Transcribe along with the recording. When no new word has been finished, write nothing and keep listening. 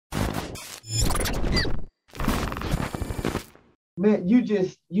man, you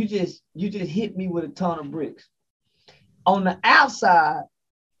just hit me with a ton of bricks. On the outside,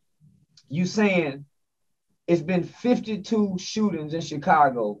 you saying it's been 52 shootings in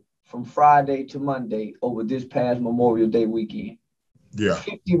Chicago from Friday to Monday over this past Memorial Day weekend. Yeah.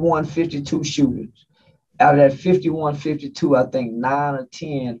 51, 52 shootings. Out of that 51, 52, I think 9 or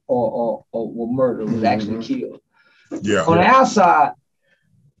 10 or were murdered, was actually killed. Yeah. On the outside,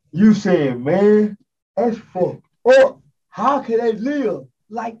 you saying, man, that's fucked up. How can they live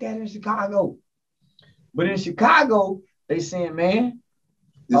like that in Chicago? But in Chicago, they saying, man,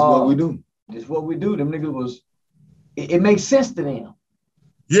 this is what we do. This is what we do. Them niggas was, it makes sense to them.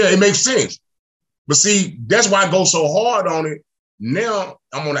 Yeah, it makes sense. But see, that's why I go so hard on it. Now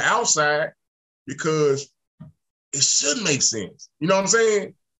I'm on the outside because it should make sense. You know what I'm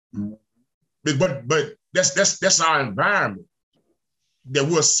saying? Mm-hmm. But that's our environment that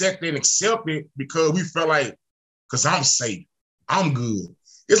we'll accept and accept it because we feel like, because I'm safe, I'm good.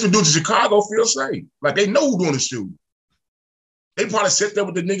 It's what dudes in Chicago feel safe. Like they know who's doing the shooting. They probably sit there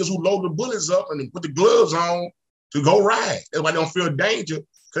with the niggas who load the bullets up and then put the gloves on to go ride. That's why they don't feel danger.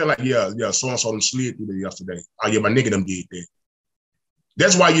 Cause they're like, yeah, so-and-so them slid through there yesterday. Oh yeah, my nigga them did that.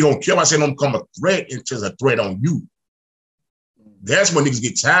 That's why you don't care. I say don't become a threat until it's a threat on you. That's when niggas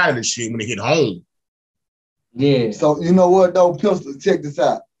get tired of this shit when they hit home. Yeah. So you know what though, Pistol, check this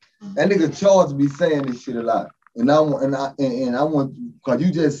out. That nigga Charles be saying this shit a lot. And I want, because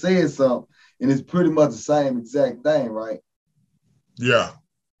you just said something, and it's pretty much the same exact thing, right? Yeah.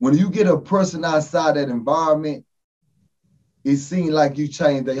 When you get a person outside that environment, it seems like you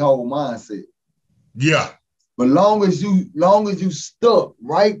change their whole mindset. Yeah. But long as you stuck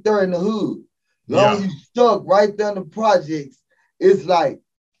right there in the hood, long as you stuck right there in the projects, it's like,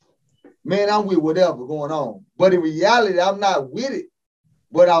 man, I'm with whatever going on. But in reality, I'm not with it,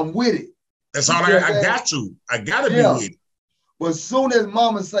 but I'm with it. That's all I got to. I gotta be with it. But as soon as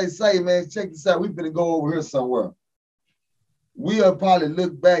mama say, man, check this out, we finna go over here somewhere. We'll probably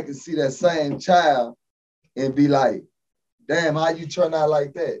look back and see that same child and be like, damn, how you turn out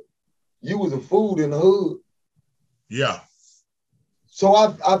like that? You was a fool in the hood. Yeah. So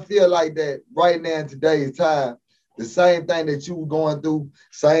I feel like that right now in today's time, the same thing that you were going through,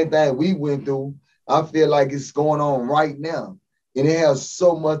 same thing we went through, I feel like it's going on right now. And it has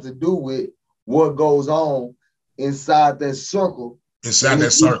so much to do with what goes on inside that circle. Inside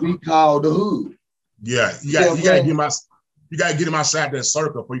that circle. We call the hood. Yeah. You gotta get him outside that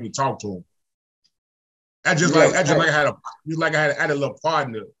circle before you can talk to him. I had a little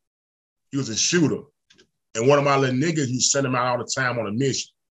partner. He was a shooter. And one of my little niggas, you send him out all the time on a mission.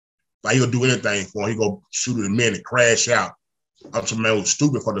 Like he'll do anything for him. He go shoot in a minute, crash out. I'm some man was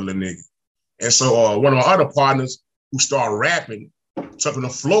stupid for the little nigga. And so one of my other partners who started rapping took him to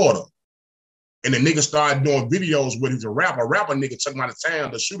Florida. And the nigga started doing videos with him. He's a rapper. A rapper nigga took him out of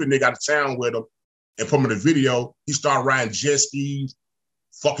town. The shooter nigga out of town with him and put him in the video. He started riding jet skis,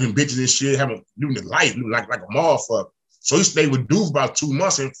 fucking bitches and shit, living the life, living like a motherfucker. So he stayed with Doof about 2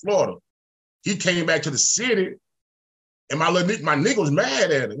 months in Florida. He came back to the city, and my nigga was mad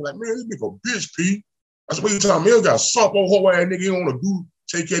at him. Like, man, this nigga a bitch, P. I said, what you talking about? Man, got some old whole ass nigga, he don't want to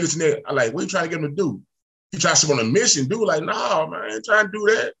take care of this and that. I like, what you trying to get him to do? He tried to sit on a mission, dude. Like, nah, man, I ain't trying to do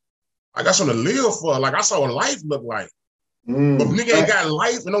that. I got something to live for. Like, I saw what life look like. But if nigga ain't got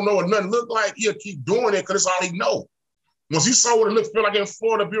life and don't know what nothing look like, he'll keep doing it because it's all he know. Once he saw what it feel like in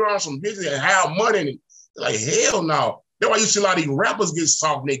Florida, be around some bitches and have money, and like, hell no. That's why you see a lot of these rappers get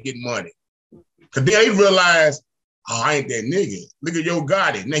soft and they get money. Because then they realize, oh, I ain't that nigga. Look at Yo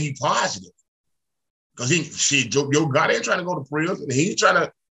Gotti. Now he positive. Because Yo Gotti ain't trying to go to prison. He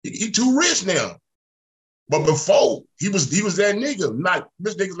too rich now. But before, he was that nigga. Not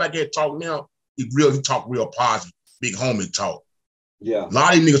this niggas like that talk now. He talk real positive. Big homie talk. Yeah. A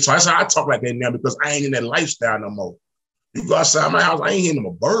lot of these niggas talk. That's how I talk like that now because I ain't in that lifestyle no more. You go outside my house, I ain't hearing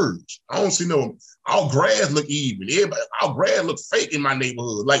no birds. I don't see no, all grass look even. All grass look fake in my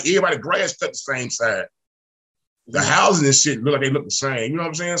neighborhood. Like everybody grass cut the same side. The houses and shit look like they look the same. You know what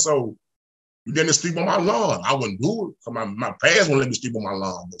I'm saying? So you didn't sleep on my lawn. I wouldn't do it. Cause my parents wouldn't let me sleep on my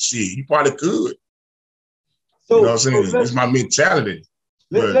lawn. But shit, you probably could. So, you know what I'm saying? It's my mentality.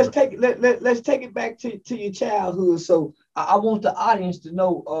 Let's take it back to your childhood. So I want the audience to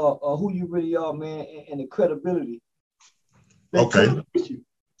know who you really are, man, and the credibility. Okay.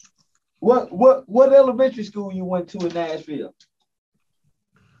 What elementary school you went to in Nashville?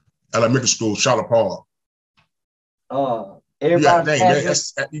 Elementary school, Charlotte Park. Everybody. I had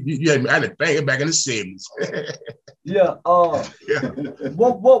to think back in the 70s. Yeah.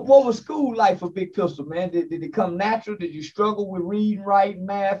 What was school like for Big Pistol, man? Did it come natural? Did you struggle with reading, writing,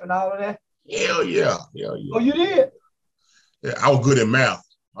 math, and all of that? Hell yeah. Oh, you did? Yeah, I was good at math.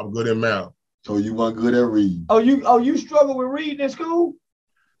 I'm good at math. So you weren't good at reading. You struggle with reading in school?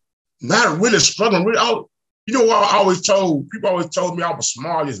 Not really struggling. Really, you know what I always told people? Always told me I was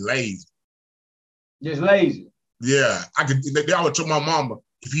smart, just lazy. Just lazy. Yeah, I could. They always told my mama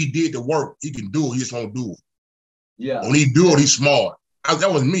if he did the work, he can do it. He just won't do it. Yeah. When he do it, he's smart.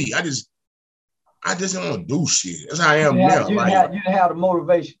 That was me. I just didn't want to do shit. That's how I am now. You didn't have the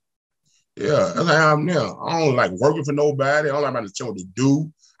motivation. Yeah, that's how I am now. I don't like working for nobody. I don't like to tell what to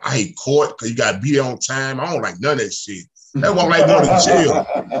do. I hate court because you got to be there on time. I don't like none of that shit. That's why I like going to jail.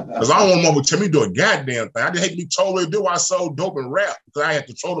 Because I don't want mama to tell me to do a goddamn thing. I just hate to be told what to do. I sold dope and rap because I had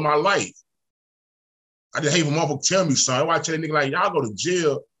control of my life. I just hate for motherfucker tell me something. Why I tell a nigga like, y'all go to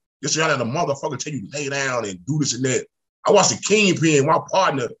jail just so y'all let a motherfucker tell you to lay down and do this and that. I watched the Kingpin, my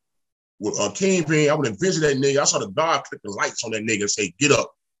partner with Kingpin. I would have visited that nigga. I saw the guard click the lights on that nigga and say, get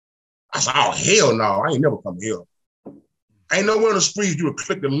up. I said, oh, hell no. I ain't never come here. Ain't nowhere on the streets you would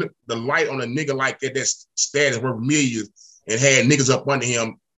click the light on a nigga like that that's status worth millions and had niggas up under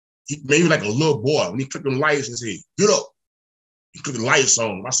him. He maybe like a little boy. When he clicked the lights and said, get up. He clicked the lights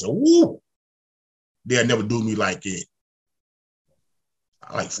on him. I said, woo. They'll never do me like that.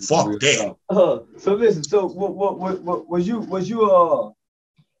 I like, fuck that. So listen, so what was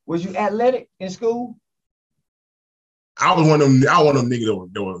you athletic in school? I was one of them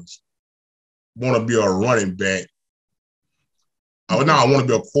niggas that was want to be a running back. I want to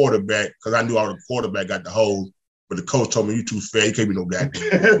be a quarterback because I knew I was a quarterback, got the hole. But the coach told me, you too fat, you can't be no goddamn.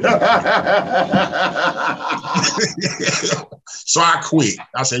 So I quit.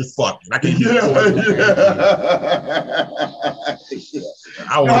 I said, fuck it. I can't be a quarterback.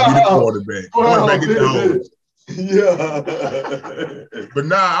 I want to be the quarterback. Quarterback get the hole. But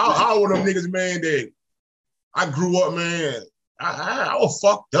nah, I was one of them niggas, man, that I grew up, man. I was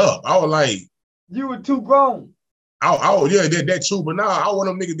fucked up. I was like, you were too grown. Yeah, that too. But nah, I was one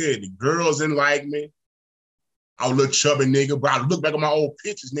of them niggas that the girls didn't like me. I was a little chubby nigga, but I look back at my old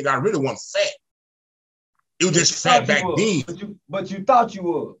pictures, nigga, I really wasn't fat. It was just fat back then. But you thought you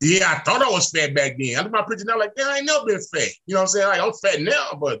were. Yeah, I thought I was fat back then. I look at my picture now like, damn, I ain't never been fat. You know what I'm saying? Like, I'm fat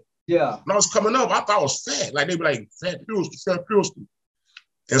now, but yeah, when I was coming up, I thought I was fat. Like, they be like, fat Pilsky.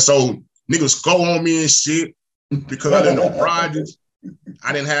 And so niggas go on me and shit because I didn't know projects.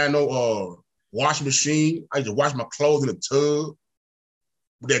 I didn't have no washing machine. I used to wash my clothes in the tub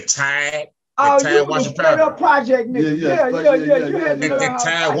with that Tide. You was straight up project nigga. Yeah. You had that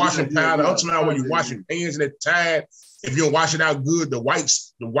Tide washing powder. I'm talking about when you wash your pants in that Tide. If you don't wash it out good, the white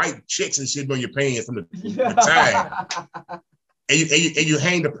chicks and shit on your pants from the Tide. And you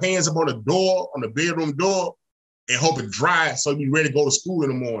hang the pants up on the door, on the bedroom door, and hope it dries so you be ready to go to school in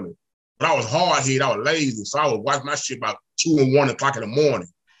the morning. But I was hard-headed, I was lazy, so I would wash my shit about 2 and 1 o'clock in the morning.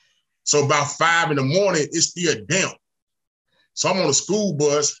 So about 5 in the morning, it's still damp. So I'm on the school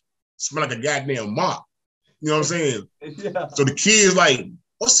bus, smell like a goddamn mop. You know what I'm saying? Yeah. So the kids like,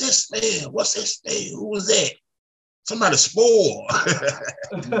 what's that smell? What's that smell? Who was that? Somebody spoiled.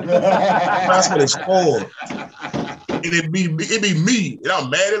 Somebody spoiled. And it be me. And I'm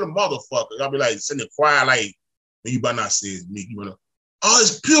mad at a motherfucker. I'll be like sitting there quiet like, you better not say it's me. You better, oh,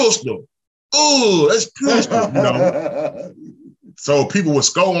 it's Pilsner. Oh, that's Pilsner, you know. So people would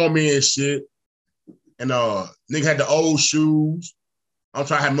scold on me and shit. And nigga had the old shoes. I'm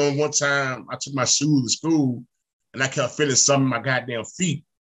trying to remember one time I took my shoes to school and I kept feeling something in my goddamn feet.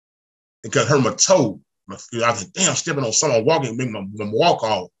 It could hurt my toe. I was like, damn, stepping on someone walking, make my walk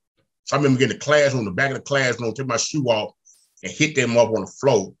off. So I remember getting in the classroom, the back of the classroom, take my shoe off and hit them up on the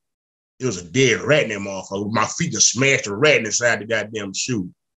floor. It was a dead rat in that motherfucker. My feet just smashed a rat inside the goddamn shoe.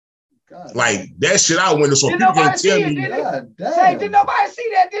 God, like that shit I went to so people can't tell me. Did nobody see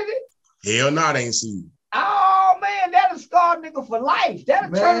that, did it? Hell no, they ain't see it. Oh man, that'll scar a nigga for life.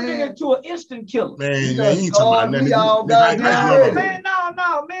 That'll turn a nigga into an instant killer. Man, you ain't talking about nothing. Man,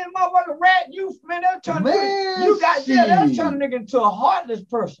 motherfucker rat you, man, that'll turn that'll turn a nigga into a heartless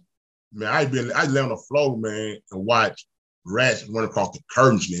person. Man, I lay on the floor, man, and watch rats run across the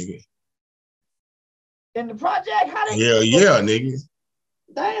curtains, nigga. In the project, how they? Yeah, nigga.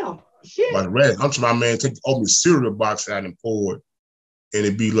 Damn, shit. Like rats, I'm talking about, man, open the cereal box out and pour it, and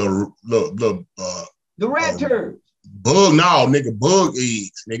it be little the rat turds. Bug, no, nigga, bug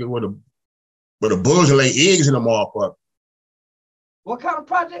eggs, nigga, where the bugs lay eggs in the motherfucker. What kind of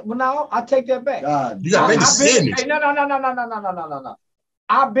project? Well, no, I take that back. God, you got to send it. Hey, no.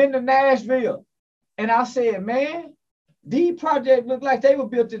 I've been to Nashville, and I said, man, these projects look like they were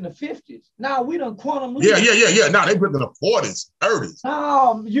built in the 50s. Now we done quantum leap. Yeah. Now they built in the 40s, 30s.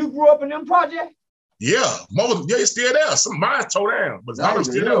 No, you grew up in them projects? Yeah, mama, yeah, it's still there. Some mine tore down, but I'm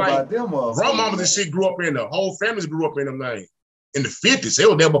still there. Like grandmamas and shit grew up in the whole families grew up in them things in the 50s. They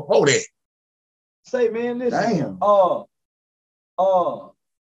were there before that. Say, man, listen. Damn.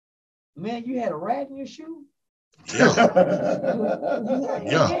 Man, you had a rat in your shoe? Yeah.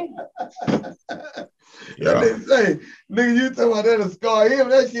 Yeah. Yeah. They say, nigga, you talking about that'll scar him.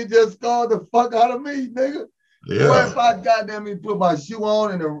 That shit just scarred the fuck out of me, nigga. Yeah. What if I goddamn me put my shoe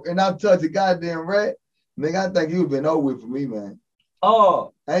on and I touch a goddamn rat? Nigga, I think you've been over with for me, man. I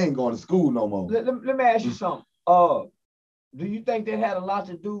ain't going to school no more. Let me ask you something. Do you think that had a lot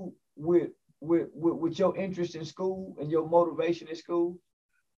to do with your interest in school and your motivation in school?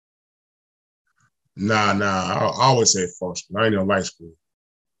 Nah. I always say first. I ain't gonna like school.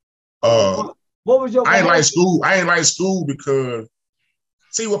 What was your? I ain't like school. I ain't like school because,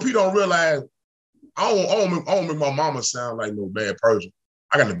 see, what people don't realize, I don't make my mama sound like no bad person.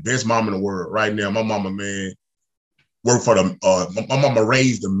 I got the best mom in the world right now. My mama, man, worked for the. My mama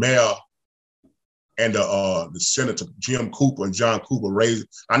raised the mayor and the Senator Jim Cooper and John Cooper raised.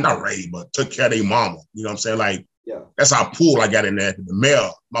 I'm not raised, but took care of their mama. You know what I'm saying? Like, yeah, that's how poor I got in there. The mayor,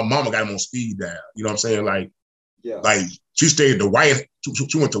 my mama got him on speed dial. You know what I'm saying? Like, yeah, like she stayed at the White.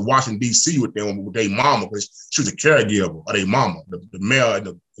 She went to Washington D.C. with them with their mama because she was a caregiver of their mama, the mayor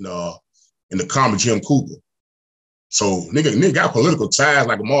in the common Jim Cooper. So nigga got political ties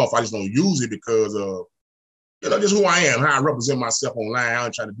like a motherfucker. I just don't use it because just who I am, how I represent myself online. I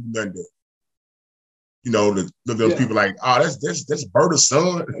don't try to do nothing to, look at those people like, oh, that's Berta's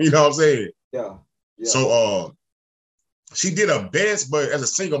son. You know what I'm saying? Yeah. So she did her best, but as a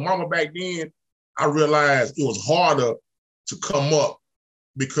single mama back then, I realized it was harder to come up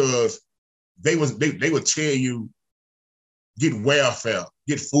because they would tell you, get welfare,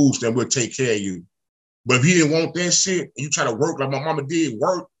 get food stamp, we'll take care of you. But if you didn't want that shit and you try to work like my mama did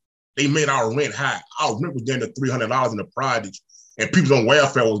work, they made our rent high. Our rent was down to $300 in the projects, and people on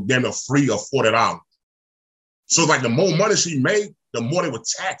welfare was down to free or $40. So like the more money she made, the more they would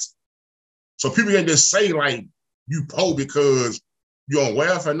tax. So people can't just say like you poor because you're on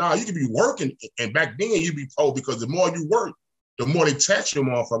welfare. Nah, you could be working, and back then you'd be poor because the more you work, the more they tax your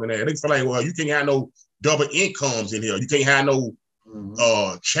motherfucking ass. They feel like, well, you can't have no double incomes in here. You can't have no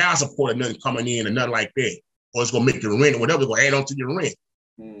child support or nothing coming in and nothing like that. Or it's gonna make your rent or whatever, it's gonna add on to your rent.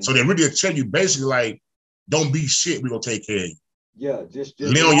 So they really tell you basically like, don't be shit, we're gonna take care of you. Yeah, just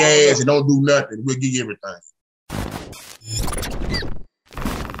lay on your ass and don't do nothing, we'll give you everything.